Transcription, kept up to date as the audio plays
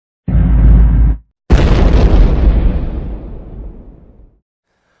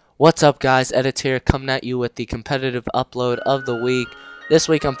What's up, guys? Editz here, coming at you with the competitive upload of the week. This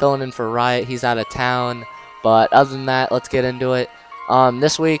week I'm filling in for Riot. He's out of town, but other than that, let's get into it.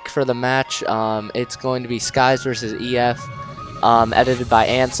 This week for the match, it's going to be Skies versus EF, edited by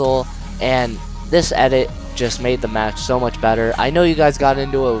Ansel, and this edit just made the match so much better. I know you guys got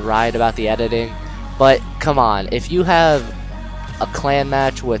into a riot about the editing, but come on, if you have a clan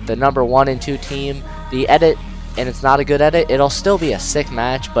match with the number 1 and 2 team, the edit, and it's not a good edit, it'll still be a sick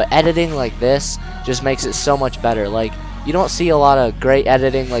match, but editing like this just makes it so much better. Like, you don't see a lot of great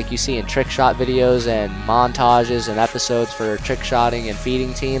editing like you see in trick shot videos and montages and episodes for trick shotting and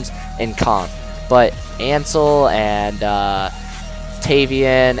feeding teams in comp, but Ansel and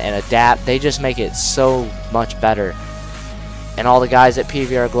Tavian and Adapt, they just make it so much better. And all the guys at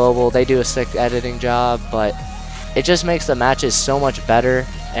PVR Global, they do a sick editing job, but it just makes the matches so much better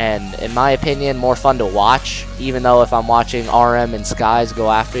and, in my opinion, more fun to watch. Even though if I'm watching RM and Skies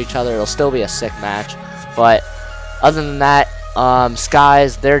go after each other, it'll still be a sick match. But other than that,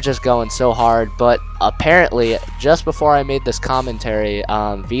 Skies, they're just going so hard. But apparently, just before I made this commentary,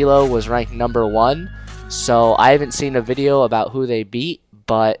 Velo was ranked number 1. So I haven't seen a video about who they beat,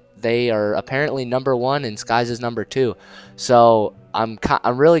 but they are apparently number 1 and Skies is number 2. So I'm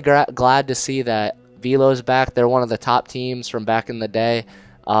really glad to see that Velo's back. They're one of the top teams from back in the day.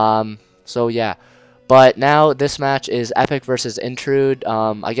 So yeah, but now this match is Epic versus Intrude.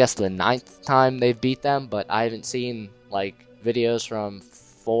 I guess the 9th time they've beat them, but I haven't seen like videos from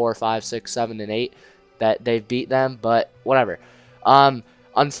 4, 5, 6, 7, and 8 that they've beat them, but whatever.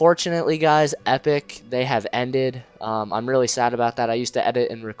 Unfortunately, guys, Epic, they have ended. I'm really sad about that. I used to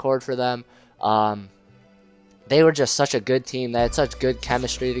edit and record for them. They were just such a good team. They had such good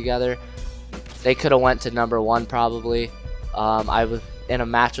chemistry together. They could have went to number 1 probably. I was in a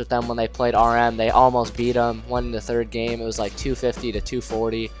match with them when they played RM. They almost beat them. Won in the 3rd game. It was like 250 to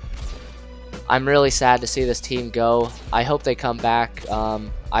 240. I'm really sad to see this team go. I hope they come back.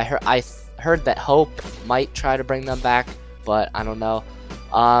 I heard that Hope might try to bring them back, but I don't know.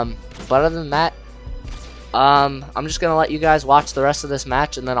 But other than that, I'm just going to let you guys watch the rest of this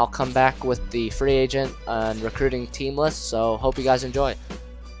match, and then I'll come back with the free agent and recruiting team list. So hope you guys enjoy.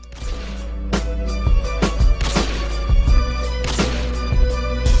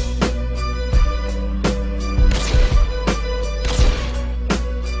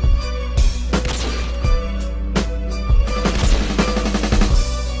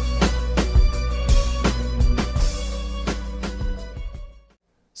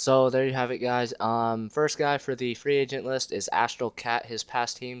 So there you have it, guys. First guy for the free agent list is Astral Cat. His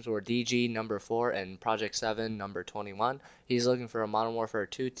past teams were DG number 4 and Project 7 number 21. He's looking for a Modern Warfare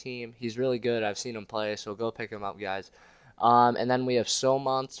 2 team. He's really good. I've seen him play, so go pick him up, guys. And then we have Soul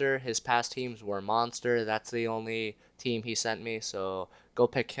Monster. His past teams were Monster. That's the only team he sent me, so go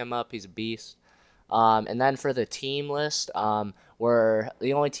pick him up. He's a beast. And then for the team list, the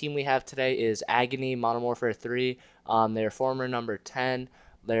only team we have today is Agony Modern Warfare 3. They're former number 10.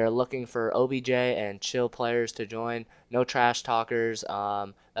 They're looking for OBJ and chill players to join. No trash talkers.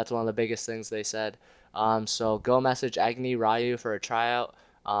 That's one of the biggest things they said. So go message Agni Ryu for a tryout.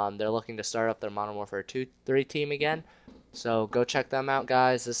 They're looking to start up their Modern Warfare 3 team again. So go check them out,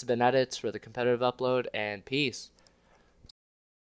 guys. This has been Editz for the competitive upload, and peace.